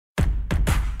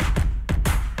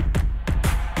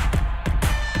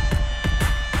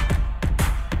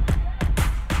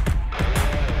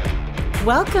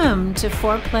Welcome to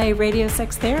Foreplay Radio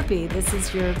Sex Therapy. This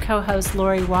is your co-host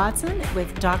Laurie Watson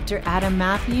with Dr. Adam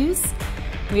Matthews.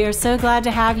 We are so glad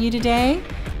to have you today.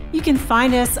 You can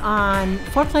find us on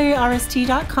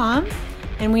foreplayrst.com,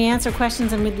 and we answer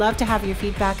questions, and we'd love to have your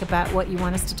feedback about what you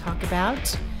want us to talk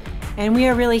about. And we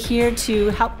are really here to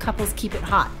help couples keep it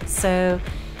hot. So,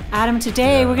 Adam,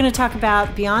 today we're going to talk about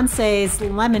Beyoncé's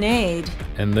Lemonade.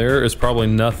 And there is probably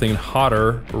nothing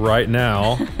hotter right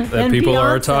now that people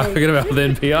are talking about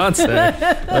than Beyonce.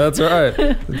 That's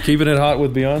right. Keeping it hot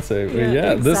with Beyonce.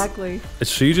 Yeah, exactly.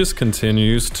 She just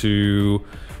continues to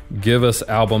give us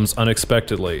albums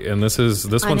unexpectedly. And this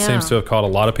one seems to have caught a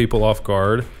lot of people off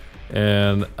guard.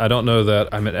 And I don't know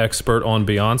that I'm an expert on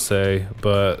Beyonce,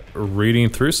 but reading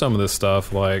through some of this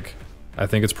stuff, I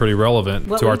think it's pretty relevant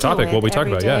to our topic, what we talk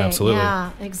about. Day. Yeah, absolutely.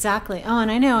 Yeah, exactly. Oh,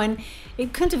 and I know. And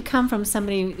it couldn't have come from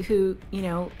somebody who,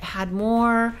 had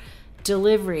more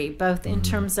delivery, both in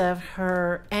terms of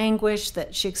her anguish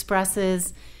that she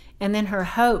expresses and then her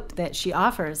hope that she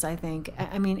offers, I think.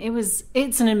 I mean,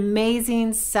 it's an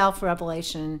amazing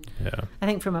self-revelation, I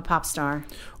think, from a pop star.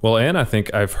 Well, and I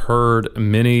think I've heard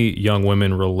many young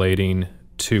women relating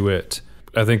to it.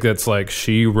 I think that's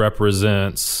she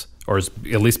represents, or is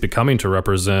at least becoming to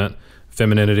represent,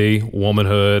 femininity,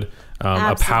 womanhood,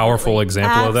 a powerful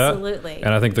example of that. Absolutely.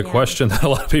 And I think the question that a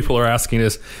lot of people are asking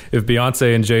is, if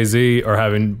Beyonce and Jay-Z are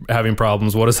having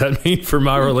problems, what does that mean for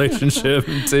my relationship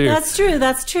too? That's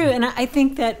true. And I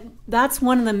think that's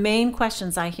one of the main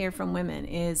questions I hear from women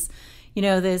is,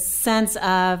 this sense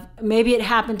of maybe it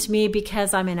happened to me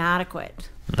because I'm inadequate.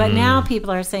 But now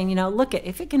people are saying, look,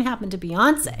 if it can happen to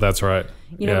Beyonce. That's right.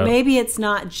 Maybe it's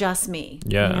not just me.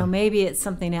 Yeah. Maybe it's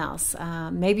something else.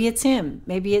 Maybe it's him.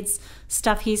 Maybe it's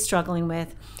stuff he's struggling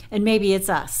with. And maybe it's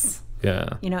us.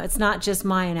 Yeah. It's not just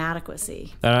my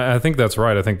inadequacy. And I think that's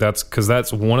right. I think that's because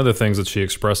that's one of the things that she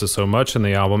expresses so much in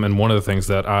the album. And one of the things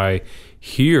that I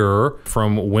hear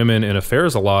from women in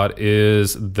affairs a lot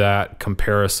is that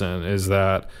comparison, is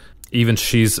that even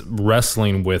she's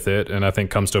wrestling with it, and I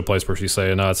think comes to a place where she's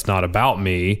saying, no, it's not about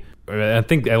me. I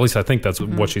think that's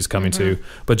what she's coming to.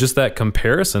 But just that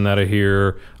comparison that I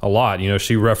hear a lot,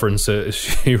 she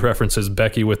references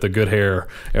Becky with the good hair,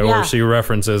 or she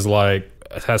references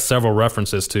has several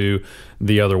references to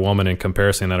the other woman in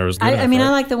comparison that are as good. I mean, I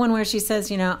like the one where she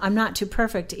says, I'm not too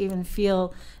perfect to even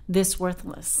feel this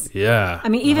worthless. Yeah. I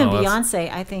mean, even Beyonce,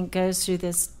 I think, goes through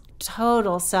this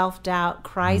total self-doubt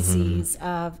crises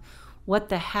of, what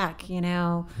the heck,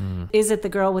 is it the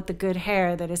girl with the good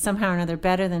hair that is somehow or another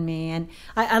better than me? And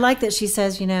I like that she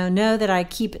says, know that I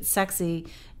keep it sexy,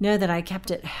 know that I kept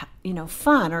it,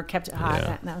 fun, or kept it hot.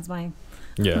 Yeah. That was my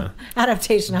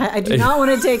adaptation. I do not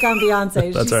want to take on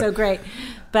Beyonce. She's right. So great.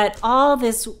 But all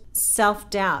this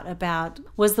self-doubt about,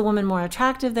 was the woman more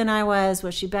attractive than I was?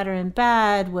 Was she better in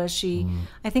bed? Was she,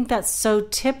 I think that's so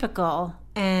typical.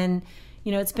 And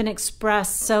it's been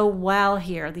expressed so well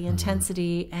here, the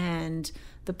intensity and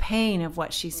the pain of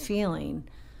what she's feeling.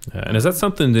 Yeah, and is that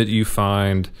something that you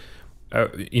find,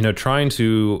 trying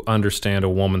to understand a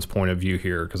woman's point of view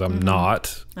here, because I'm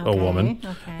not a woman,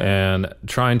 and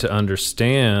trying to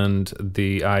understand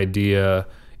the idea,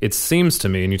 it seems to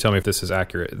me, and you tell me if this is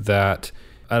accurate, that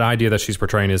an idea that she's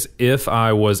portraying is, if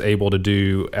I was able to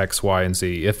do X, Y, and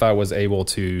Z, if I was able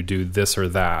to do this or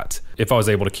that, if I was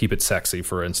able to keep it sexy,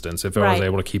 for instance, if I was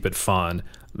able to keep it fun,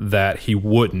 that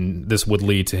this would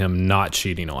lead to him not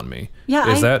cheating on me. Yeah,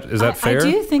 is that fair?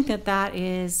 I do think that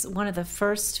is one of the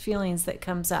first feelings that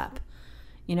comes up,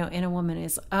 in a woman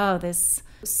is, this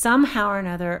somehow or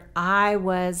another, I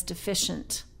was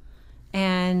deficient.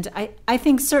 And I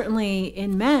think certainly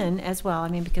in men as well,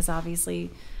 because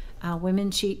obviously women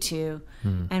cheat too,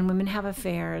 and women have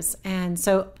affairs. And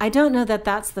so I don't know that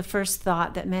that's the first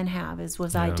thought that men have is,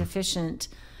 was I deficient?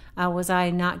 Was I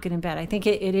not good in bed? I think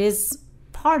it is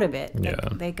part of it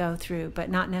that they go through, but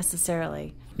not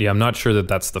necessarily. Yeah, I'm not sure that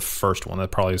that's the first one.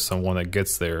 That probably is someone that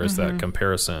gets there is that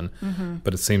comparison.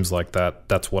 But it seems like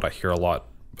that's what I hear a lot.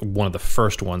 One of the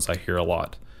first ones I hear a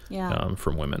lot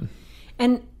from women.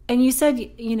 And you said,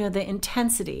 the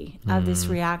intensity of this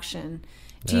reaction.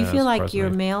 Do you feel like your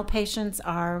male patients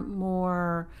are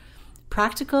more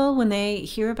practical when they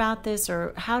hear about this,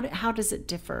 or how does it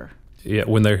differ? Yeah,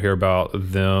 when they hear about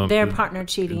their partner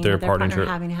cheating, their partner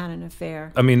having had an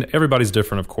affair. I mean, everybody's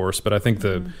different, of course, but I think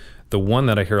the one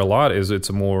that I hear a lot is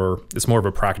it's more of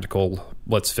a practical,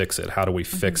 let's fix it. How do we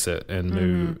fix it and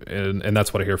move? And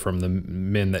that's what I hear from the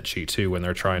men that cheat too when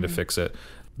they're trying to fix it.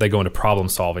 They go into problem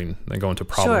solving. They go into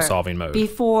problem solving mode.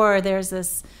 Before there's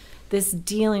this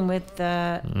dealing with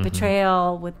the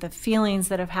betrayal, with the feelings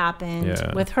that have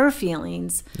happened, with her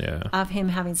feelings of him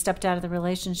having stepped out of the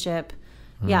relationship.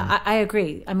 Yeah, I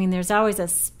agree. I mean, there's always a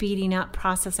speeding up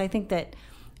process. I think that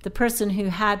the person who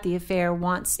had the affair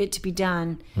wants it to be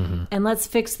done, and let's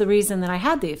fix the reason that I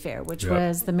had the affair, which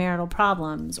was the marital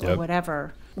problems or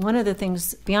whatever. One of the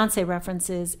things Beyonce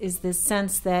references is this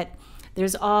sense that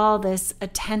there's all this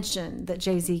attention that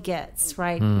Jay-Z gets,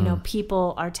 right? You know,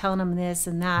 people are telling him this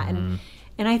and that. And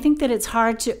I think that it's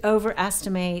hard to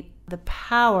overestimate the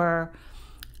power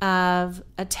of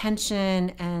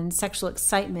attention and sexual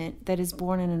excitement that is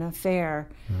born in an affair.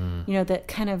 You know, that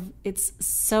kind of, it's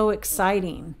so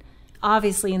exciting.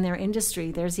 Obviously in their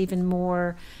industry, there's even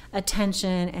more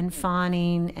attention and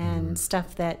fawning and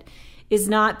stuff that is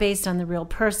not based on the real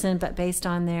person, but based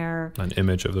on an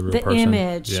image of the real person.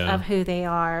 Image of who they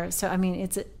are. So, I mean,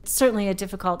 it's certainly a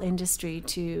difficult industry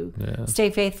to stay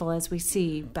faithful, as we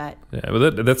see. But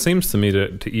that seems to me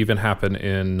to even happen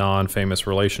in non-famous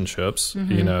relationships.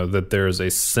 You know, that there's a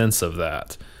sense of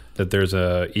that there's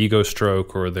a ego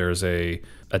stroke, or there's a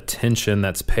attention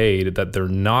that's paid that they're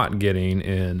not getting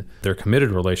in their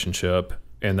committed relationship.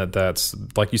 And that's,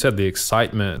 like you said, the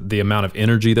excitement, the amount of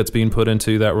energy that's being put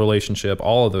into that relationship,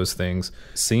 all of those things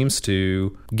seems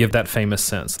to give that famous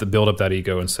sense, to build up that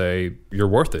ego and say, you're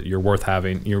worth it. You're worth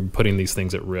having. You're putting these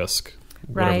things at risk,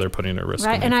 whatever they're putting at risk.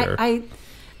 Right. And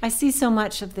I see so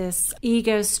much of this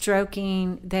ego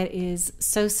stroking that is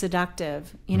so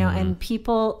seductive, you know, and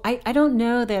people, I don't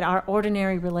know that our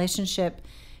ordinary relationship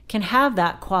can have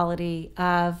that quality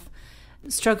of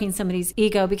stroking somebody's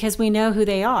ego, because we know who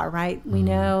they are, right? We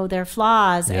know their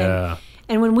flaws.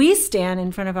 And when we stand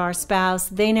in front of our spouse,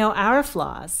 they know our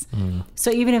flaws.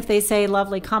 So even if they say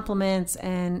lovely compliments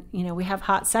and, you know, we have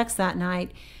hot sex that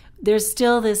night, there's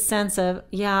still this sense of,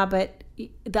 but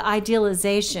the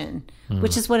idealization,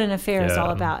 which is what an affair is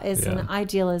all about, is an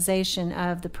idealization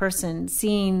of the person,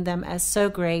 seeing them as so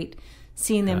great,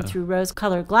 seeing them through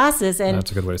rose-colored glasses,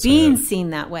 and being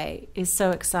seen that way is so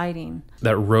exciting.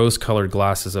 That rose-colored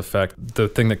glasses effect, the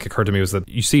thing that occurred to me was that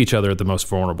you see each other at the most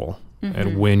vulnerable,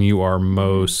 and when you are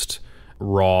most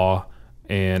raw,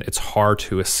 and it's hard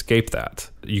to escape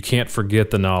that. You can't forget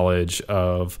the knowledge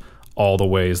of all the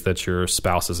ways that your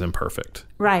spouse is imperfect.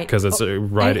 Right. Because it's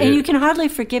and you can hardly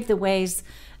forgive the ways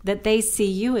that they see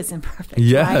you as imperfect.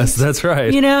 Yes, right? That's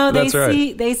right. You know,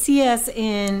 they see us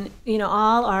in, you know,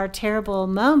 all our terrible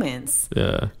moments.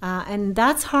 Yeah. And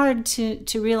that's hard to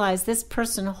realize. This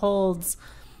person holds,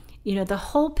 you know, the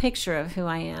whole picture of who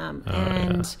I am.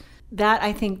 That,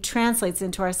 I think, translates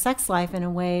into our sex life in a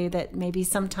way that maybe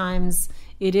sometimes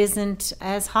it isn't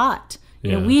as hot.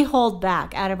 You know, we hold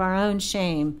back out of our own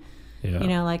shame. You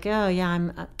know, like, I'm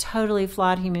a totally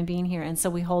flawed human being here. And so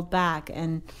we hold back.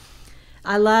 And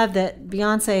I love that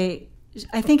Beyonce,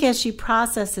 I think as she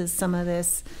processes some of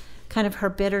this, kind of her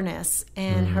bitterness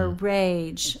and her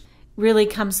rage really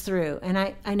comes through. And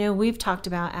I know we've talked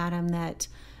about, Adam, that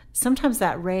sometimes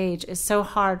that rage is so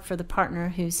hard for the partner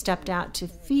who stepped out to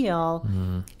feel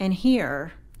and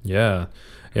hear. Yeah,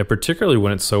 particularly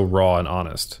when it's so raw and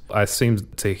honest. I seem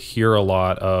to hear a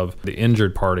lot of the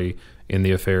injured party in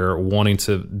the affair wanting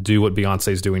to do what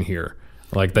Beyonce's doing here.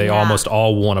 Like they almost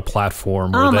all want a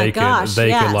platform where they can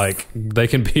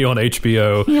be on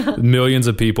HBO, millions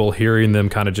of people hearing them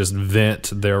kind of just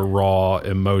vent their raw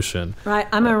emotion. Right.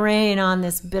 I'm a rain on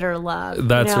this bitter love.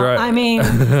 That's right. I mean,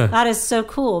 that is so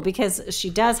cool because she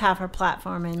does have her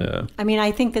platform. And I mean,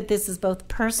 I think that this is both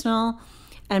personal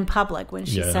and public when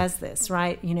she says this,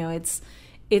 right? You know,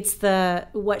 it's the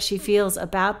what she feels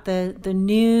about the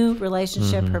new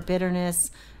relationship, her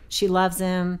bitterness. She loves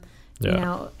him. You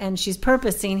know, and she's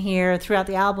purposing here throughout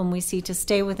the album, we see, to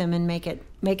stay with him and make a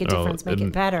difference, make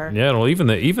it better. Yeah, well, even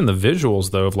the visuals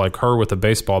though of like her with a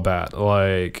baseball bat,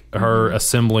 like her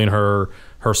assembling her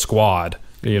squad,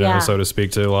 you know, so to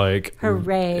speak, to like her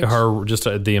rage, her just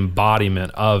the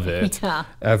embodiment of it.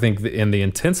 I think in the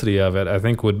intensity of it, I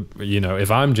think would, you know,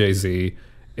 if I'm Jay-Z,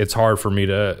 it's hard for me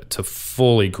to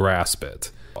fully grasp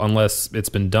it unless it's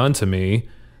been done to me,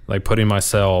 like putting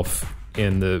myself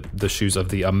in the shoes of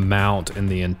the amount and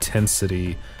the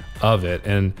intensity of it.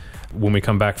 And when we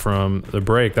come back from the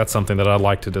break, that's something that I'd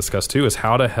like to discuss too, is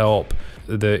how to help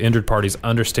the injured parties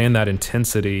understand that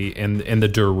intensity and the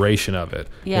duration of it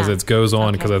as it goes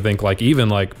on. Because I think like even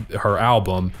like her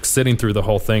album, sitting through the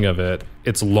whole thing of it,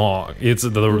 it's long. It's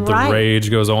the rage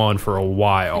goes on for a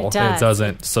while. It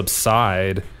doesn't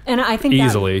subside and I think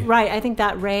easily. I think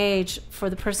that rage for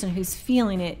the person who's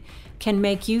feeling it can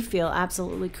make you feel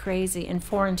absolutely crazy and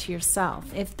foreign to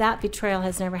yourself. If that betrayal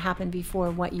has never happened before,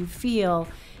 what you feel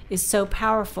is so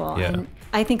powerful. And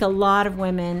I think a lot of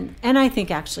women, and I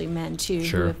think actually men too,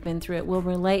 who have been through it, will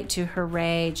relate to her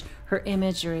rage, her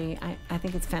imagery. I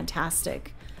think it's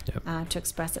fantastic. to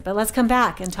express it. But let's come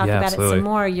back and talk about absolutely. it some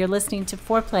more. You're listening to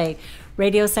Foreplay,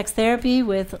 Radio Sex Therapy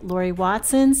with Laurie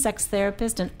Watson, sex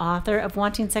therapist and author of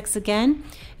Wanting Sex Again,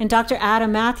 and Dr.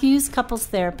 Adam Matthews, couples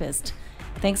therapist.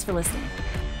 Thanks for listening.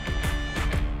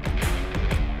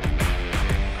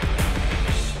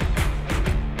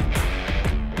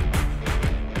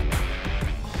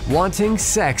 Wanting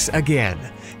Sex Again.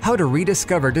 How to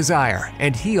rediscover desire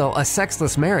and heal a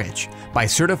sexless marriage by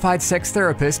certified sex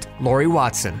therapist Laurie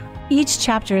Watson. Each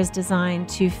chapter is designed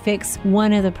to fix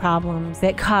one of the problems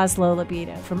that cause low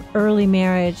libido, from early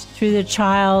marriage through the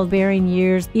childbearing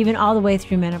years, even all the way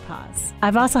through menopause.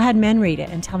 I've also had men read it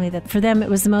and tell me that for them it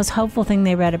was the most hopeful thing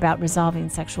they read about resolving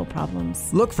sexual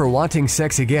problems. Look for Wanting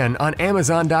Sex Again on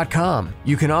Amazon.com.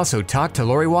 You can also talk to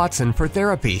Laurie Watson for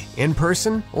therapy in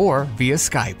person or via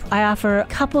Skype. I offer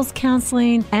couples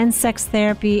counseling and sex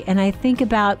therapy, and I think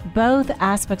about both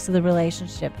aspects of the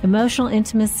relationship, emotional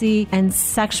intimacy and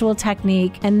sexual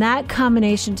technique, and that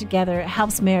combination together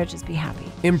helps marriages be happy.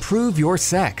 Improve your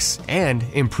sex and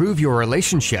improve your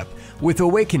relationship with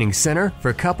Awakening Center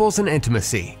for Couples and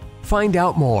Intimacy. Find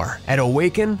out more at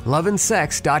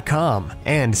awakenloveandsex.com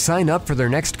and sign up for their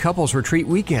next couples retreat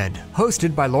weekend,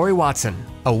 hosted by Laurie Watson.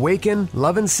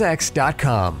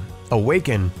 awakenloveandsex.com.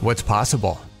 Awaken what's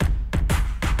possible.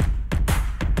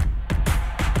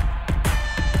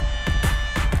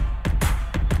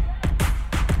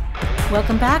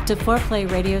 Welcome back to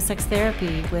Foreplay Radio Sex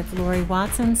Therapy with Laurie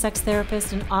Watson, sex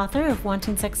therapist and author of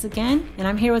Wanting Sex Again. And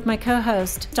I'm here with my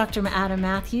co-host, Dr. Adam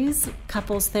Matthews,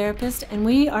 couples therapist, and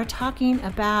we are talking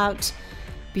about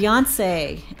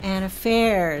Beyoncé and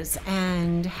affairs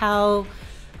and how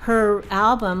her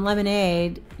album,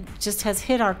 Lemonade, just has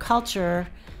hit our culture,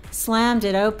 slammed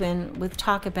it open with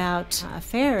talk about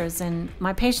affairs, and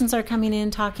my patients are coming in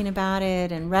talking about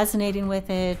it and resonating with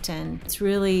it, and it's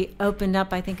really opened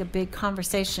up, I think, a big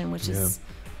conversation, which is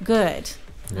good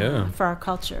for our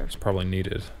culture. It's probably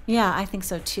needed. Yeah, I think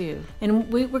so too.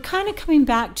 And we're kind of coming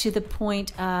back to the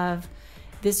point of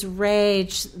this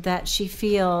rage that she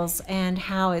feels and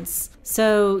how it's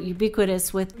so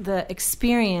ubiquitous with the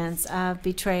experience of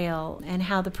betrayal, and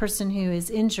how the person who is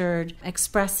injured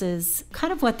expresses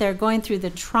kind of what they're going through,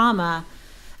 the trauma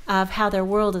of how their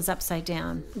world is upside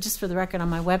down. Just for the record, on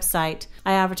my website,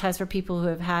 I advertise for people who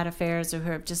have had affairs or who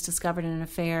have just discovered an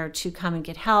affair to come and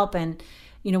get help. And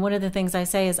one of the things I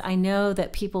say is I know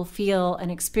that people feel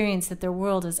and experience that their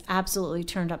world is absolutely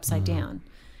turned upside down.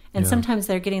 And sometimes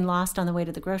they're getting lost on the way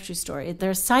to the grocery store.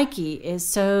 Their psyche is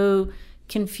so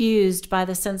confused by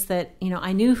the sense that,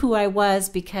 I knew who I was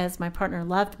because my partner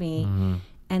loved me.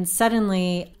 And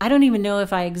suddenly, I don't even know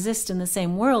if I exist in the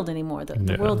same world anymore.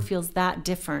 The world feels that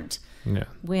different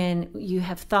when you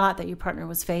have thought that your partner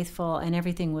was faithful and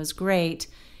everything was great,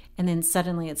 and then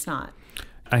suddenly it's not.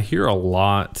 I hear a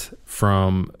lot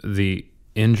from the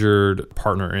injured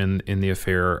partner in the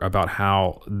affair about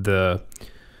how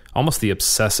almost the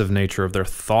obsessive nature of their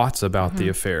thoughts about the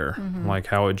affair, like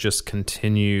how it just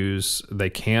continues. They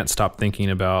can't stop thinking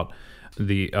about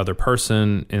the other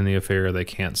person in the affair. They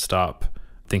can't stop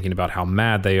thinking about how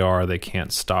mad they are. They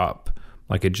can't stop.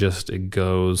 Like it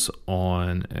goes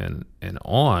on and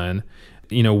on.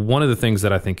 One of the things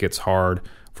that I think it's hard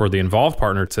for the involved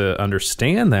partner to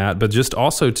understand that, but just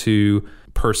also to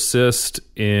persist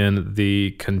in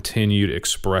the continued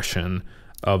expression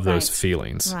of those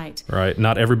feelings. Right.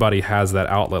 Not everybody has that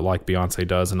outlet like Beyonce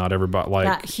does, and not everybody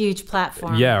that huge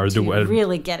platform. Or to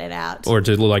really get it out, or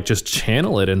to just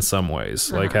channel it in some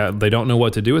ways. Like they don't know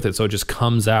what to do with it, so it just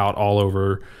comes out all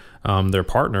over their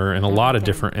partner in a lot of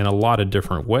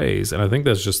different ways. And I think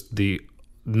that's just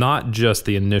not just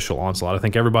the initial onslaught. I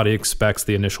think everybody expects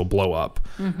the initial blow up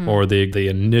or the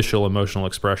initial emotional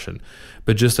expression,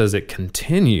 but just as it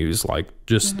continues,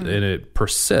 and it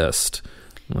persists.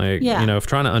 If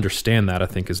trying to understand that, I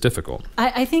think, is difficult.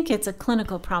 I think it's a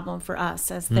clinical problem for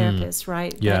us as therapists,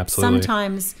 right? Yeah, absolutely.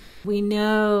 Sometimes we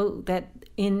know that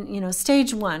in,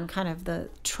 stage one, kind of the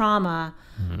trauma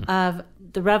of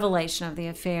the revelation of the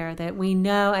affair, that we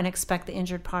know and expect the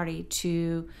injured party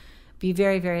to be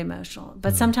very, very emotional.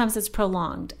 But sometimes it's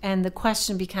prolonged. And the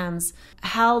question becomes,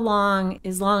 how long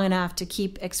is long enough to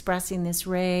keep expressing this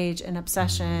rage and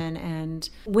obsession? And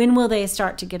when will they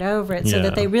start to get over it so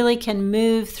that they really can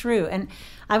move through? And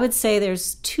I would say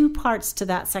there's two parts to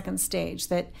that second stage,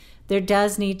 that there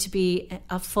does need to be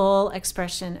a full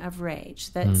expression of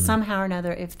rage, that somehow or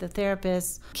another, if the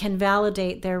therapist can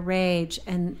validate their rage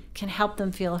and can help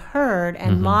them feel heard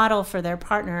and model for their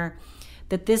partner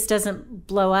that this doesn't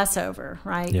blow us over,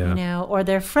 right? Or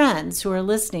their friends who are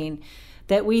listening,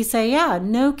 that we say,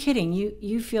 no kidding,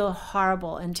 you feel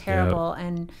horrible and terrible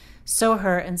and so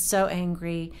hurt and so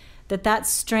angry, that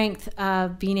strength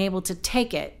of being able to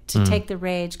take it, to take the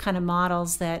rage, kind of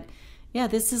models that, yeah,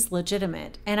 this is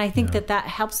legitimate. And I think that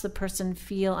helps the person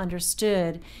feel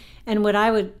understood. And what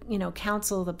I would,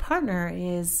 counsel the partner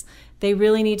is they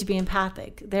really need to be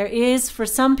empathic. There is, for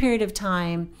some period of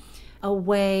time, a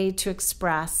way to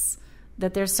express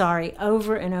that they're sorry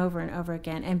over and over and over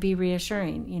again, and be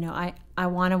reassuring. I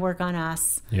want to work on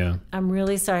us. Yeah. I'm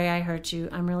really sorry I hurt you.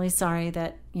 I'm really sorry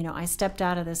that, I stepped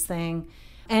out of this thing.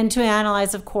 And to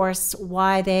analyze, of course,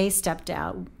 why they stepped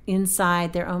out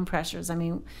inside their own pressures. I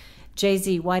mean,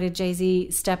 Jay-Z, why did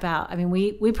Jay-Z step out? I mean,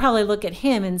 we probably look at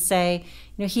him and say,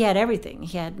 he had everything.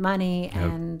 He had money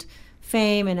and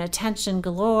fame and attention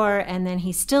galore, and then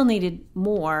he still needed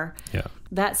more. Yeah.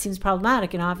 That seems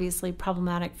problematic, and obviously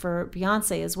problematic for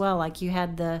Beyonce as well. Like, you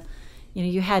had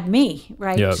you had me,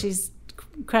 right? Yep. She's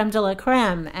creme de la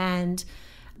creme,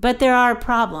 but there are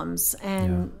problems,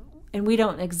 and we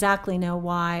don't exactly know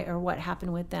why or what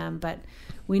happened with them, but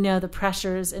we know the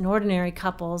pressures in ordinary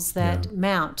couples that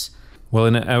mount. Well,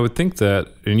 and I would think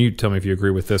that, and you tell me if you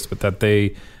agree with this, but that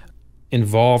the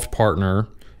involved partner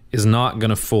is not going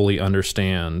to fully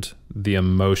understand the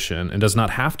emotion and does not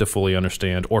have to fully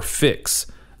understand or fix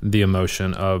the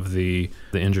emotion of the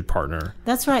injured partner.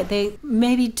 That's right. They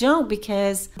maybe don't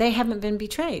because they haven't been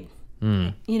betrayed.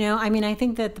 I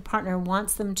think that the partner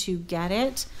wants them to get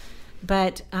it,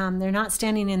 but they're not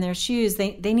standing in their shoes.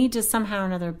 They need to somehow or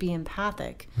another be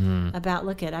empathic about,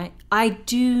 I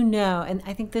do know, and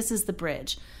I think this is the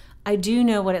bridge. I do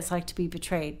know what it's like to be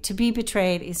betrayed. To be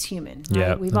betrayed is human. Right?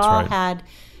 Yeah, We've all had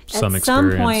some at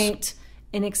some point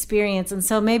an experience. And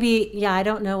so maybe, I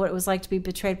don't know what it was like to be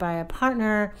betrayed by a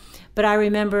partner, but I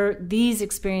remember these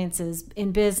experiences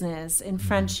in business, in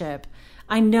friendship.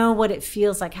 I know what it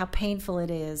feels like, how painful it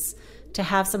is to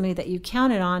have somebody that you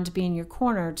counted on to be in your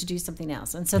corner to do something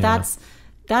else. And so that's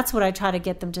what I try to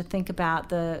get them to think about,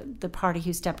 the party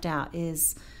who stepped out,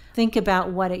 is think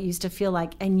about what it used to feel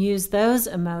like and use those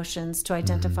emotions to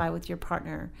identify with your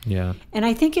partner. Yeah. And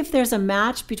I think if there's a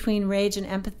match between rage and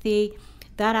empathy,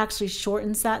 that actually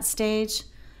shortens that stage.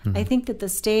 I think that the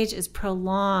stage is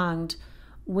prolonged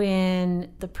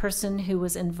when the person who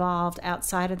was involved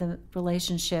outside of the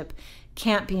relationship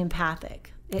can't be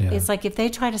empathic. It's like if they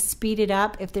try to speed it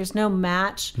up, if there's no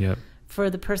match for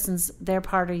their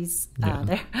party's,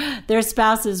 their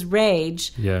spouse's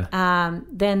rage,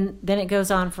 then it goes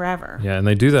on forever. Yeah, and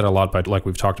they do that a lot by, like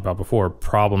we've talked about before,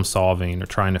 problem solving or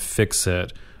trying to fix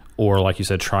it, or like you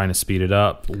said, trying to speed it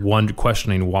up.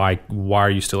 Questioning why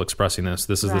are you still expressing this?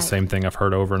 This is the same thing I've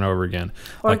heard over and over again.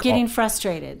 Or getting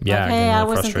frustrated. Yeah, hey, I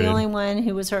wasn't the only one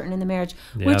who was hurting in the marriage,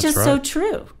 which is so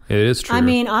true. It is true. I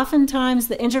mean, oftentimes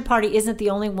the injured party isn't the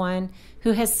only one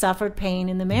who has suffered pain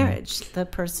in the marriage. The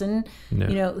person,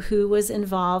 who was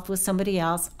involved with somebody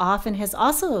else often has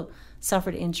also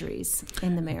suffered injuries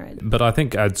in the marriage. But I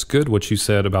think it's good what you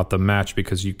said about the match,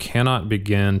 because you cannot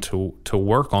begin to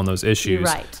work on those issues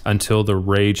until the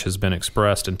rage has been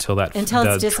expressed, until that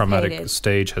traumatic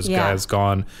stage has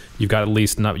gone. You've got at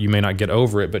least you may not get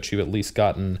over it, but you've at least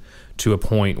gotten to a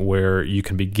point where you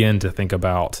can begin to think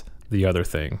about the other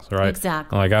things, right?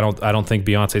 Exactly. Like I don't think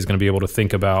Beyonce is going to be able to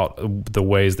think about the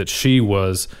ways that she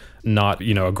was not,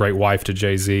 a great wife to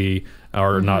Jay-Z,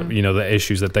 or not, the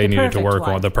issues that they needed to work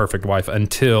on, the perfect wife,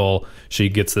 until she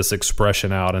gets this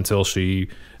expression out, until she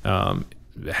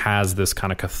has this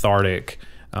kind of cathartic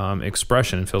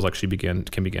expression and feels like she can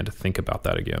begin to think about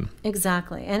that again.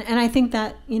 Exactly. And I think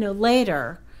that,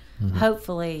 later,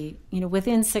 hopefully,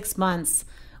 within 6 months,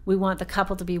 we want the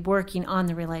couple to be working on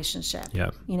the relationship.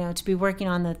 Yeah. To be working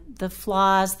on the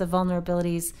flaws, the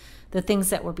vulnerabilities, the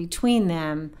things that were between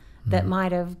them that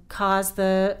might have caused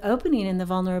the opening and the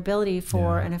vulnerability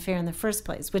for an affair in the first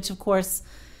place, which of course,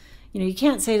 you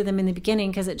can't say to them in the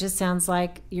beginning, because it just sounds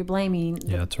like you're blaming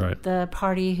the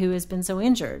party who has been so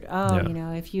injured.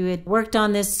 If you had worked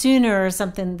on this sooner or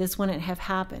something, this wouldn't have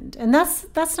happened. And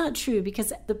that's not true,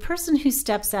 because the person who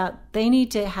steps out, they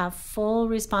need to have full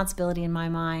responsibility, in my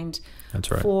mind,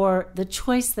 for the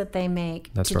choice that they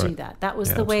make do that. That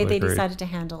was the way they decided to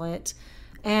handle it.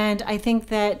 And I think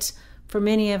that for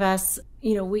many of us,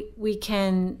 we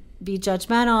can be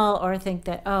judgmental or think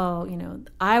that,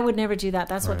 I would never do that.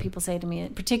 That's what people say to me.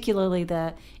 Particularly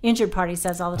the injured party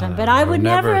says all the time, but I would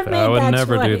never have made that choice. I would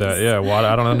never do that. Yeah, well,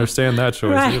 I don't understand that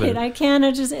choice either. I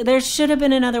can't there should have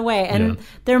been another way. And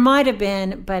there might have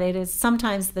been, but it is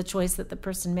sometimes the choice that the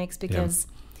person makes because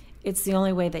it's the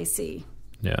only way they see.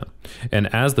 Yeah.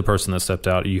 And as the person that stepped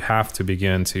out, you have to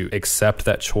begin to accept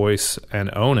that choice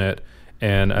and own it.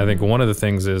 And I think one of the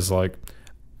things is, like,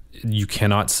 you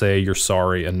cannot say you're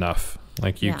sorry enough.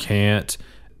 Like, you can't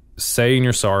saying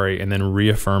you're sorry and then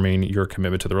reaffirming your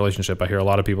commitment to the relationship. I hear a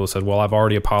lot of people said, well, I've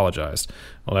already apologized.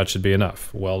 Well, that should be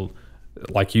enough. Well,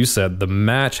 like you said, the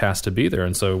match has to be there.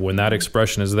 And so when that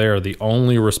expression is there, the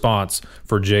only response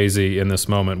for Jay-Z in this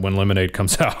moment when Lemonade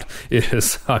comes out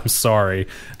is, I'm sorry,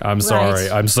 I'm sorry,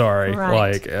 I'm sorry.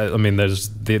 Right. Like, I mean,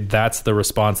 that's the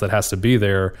response that has to be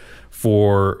there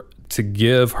to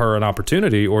give her an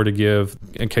opportunity, or to give,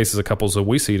 in cases of couples that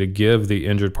we see, to give the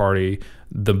injured party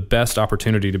the best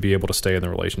opportunity to be able to stay in the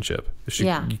relationship.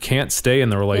 You can't stay in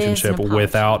the relationship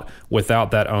without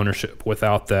that ownership,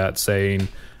 without that saying,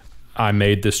 I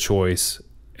made this choice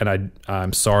and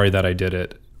I'm sorry that I did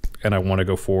it, and I want to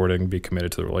go forward and be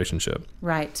committed to the relationship.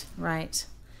 Right.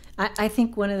 I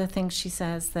think one of the things she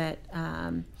says that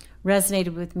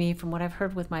resonated with me from what I've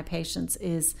heard with my patients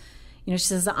is, she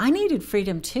says, I needed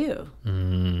freedom too.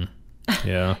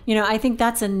 Yeah. I think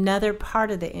that's another part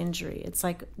of the injury. It's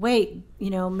like, wait,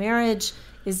 marriage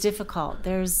is difficult.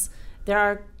 There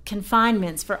are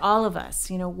confinements for all of us.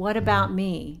 What about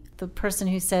me? The person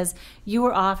who says, you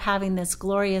were off having this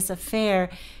glorious affair,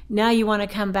 now you want to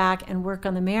come back and work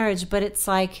on the marriage. But it's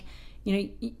like,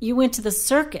 you went to the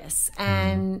circus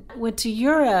and went to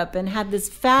Europe and had this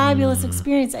fabulous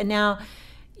experience, and now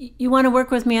you want to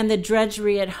work with me on the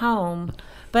drudgery at home.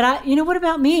 But what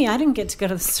about me? I didn't get to go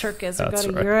to the circus or go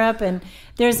to Europe. And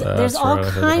there's all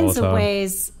kinds of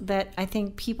ways that I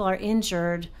think people are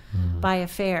injured by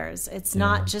affairs. It's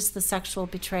not just the sexual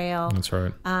betrayal. That's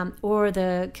right. Or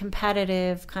the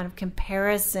competitive kind of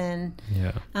comparison.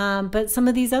 Yeah. But some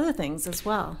of these other things as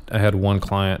well. I had one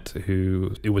client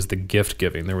who, it was the gift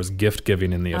giving. There was gift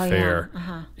giving in the affair,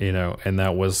 and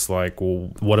that was like,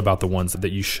 well, what about the ones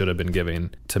that you should have been giving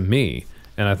to me?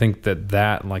 And I think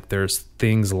that like, there's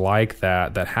things like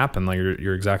that happen, like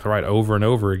you're exactly right, over and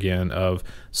over again, of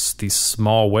these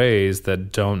small ways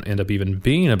that don't end up even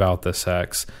being about the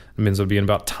sex. It ends up being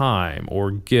about time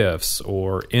or gifts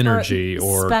or energy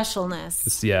or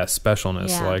specialness. Yeah, specialness.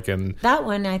 Yeah. Like, and that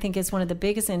one, I think, is one of the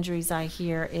biggest injuries I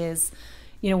hear is,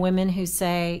 women who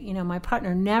say, my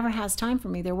partner never has time for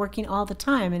me. They're working all the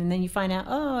time. And then you find out,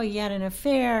 oh, you had an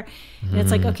affair. And it's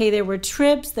like, okay, there were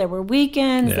trips, there were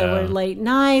weekends, there were late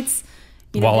nights.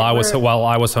 While I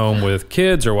was home with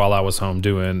kids, or while I was home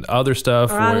doing other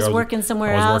stuff. Or I was working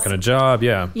somewhere else. I was working a job,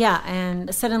 yeah. Yeah,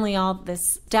 and suddenly all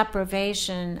this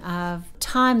deprivation of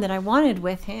time that I wanted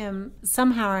with him,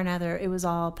 somehow or another, it was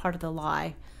all part of the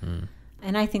lie.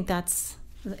 And I think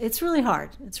it's really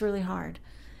hard. It's really hard.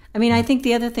 I mean, I think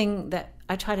the other thing that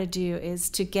I try to do is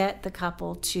to get the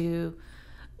couple to,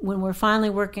 when we're finally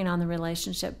working on the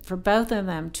relationship, for both of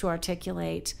them to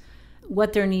articulate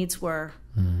what their needs were.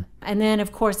 And then,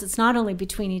 of course, it's not only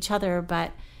between each other,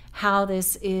 but how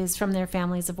this is from their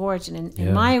families of origin. And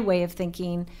in my way of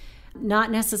thinking,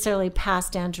 not necessarily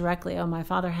passed down directly, oh, my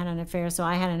father had an affair, so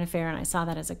I had an affair, and I saw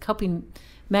that as a coping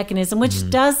mechanism, which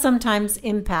does sometimes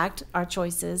impact our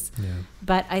choices. Yeah.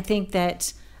 But I think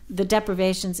that the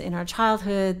deprivations in our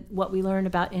childhood, what we learned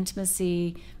about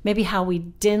intimacy, maybe how we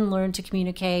didn't learn to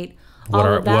communicate, all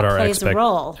of that plays a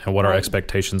role. And what our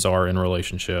expectations are in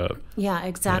relationship. Yeah,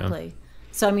 exactly. Yeah.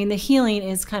 So, I mean, the healing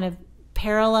is kind of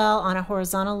parallel on a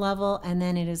horizontal level, and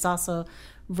then it is also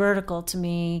vertical to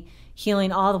me,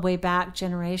 healing all the way back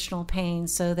generational pain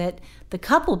so that the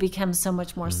couple becomes so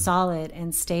much more solid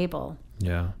and stable.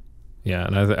 Yeah. Yeah,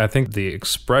 and I think the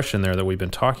expression there that we've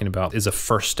been talking about is a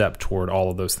first step toward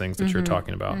all of those things that you're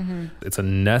talking about. It's a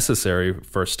necessary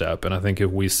first step, and I think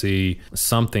if we see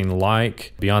something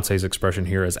like Beyonce's expression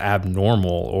here as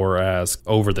abnormal or as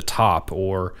over the top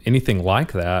or anything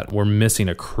like that, we're missing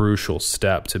a crucial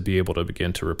step to be able to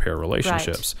begin to repair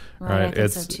relationships. Right?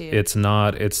 It's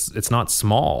not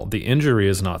small. The injury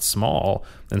is not small.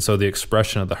 And so the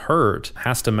expression of the hurt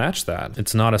has to match that.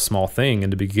 It's not a small thing.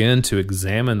 And to begin to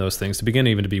examine those things, to begin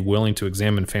even to be willing to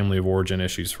examine family of origin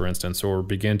issues, for instance, or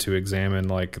begin to examine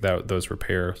like those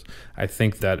repairs, I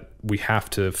think that we have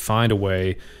to find a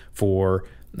way for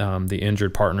the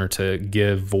injured partner to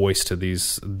give voice to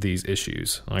these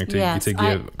issues. Like to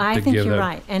give. I think you're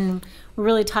right. And we're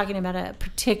really talking about a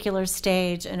particular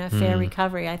stage in affair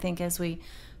recovery. I think as we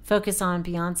focus on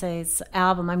Beyonce's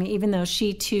album, I mean, even though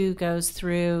she too goes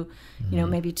through,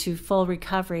 maybe to full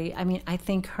recovery, I mean, I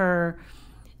think her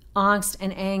angst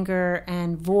and anger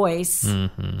and voice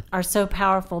are so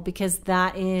powerful because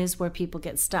that is where people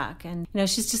get stuck. And,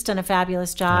 she's just done a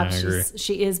fabulous job.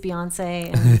 She is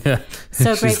Beyonce. And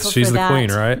so grateful for that. She's the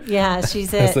queen, right? Yeah,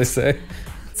 she's it. As they say.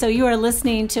 So you are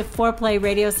listening to Foreplay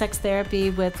Radio Sex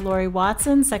Therapy with Laurie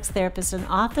Watson, sex therapist and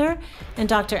author, and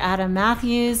Dr. Adam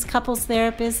Matthews, couples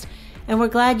therapist. And we're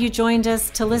glad you joined us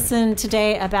to listen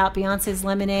today about Beyoncé's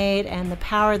Lemonade and the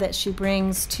power that she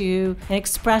brings to an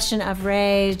expression of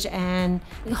rage and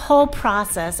the whole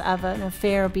process of an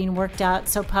affair being worked out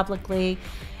so publicly.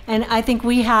 And I think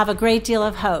we have a great deal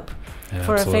of hope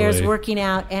for affairs working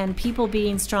out and people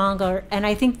being stronger. And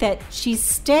I think that she's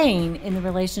staying in the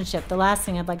relationship. The last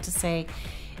thing I'd like to say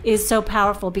is so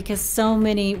powerful because so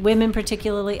many women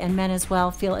particularly and men as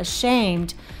well feel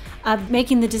ashamed of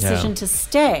making the decision to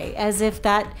stay, as if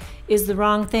that is the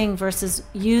wrong thing versus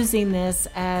using this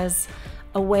as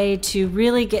a way to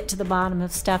really get to the bottom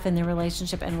of stuff in their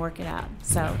relationship and work it out.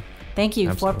 So thank you,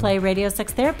 Foreplay Radio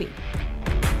Sex Therapy.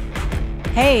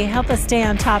 Hey, help us stay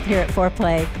on top here at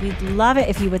Foreplay. We'd love it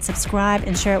if you would subscribe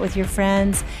and share it with your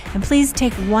friends. And please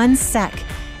take 1 sec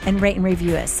and rate and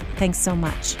review us. Thanks so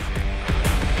much.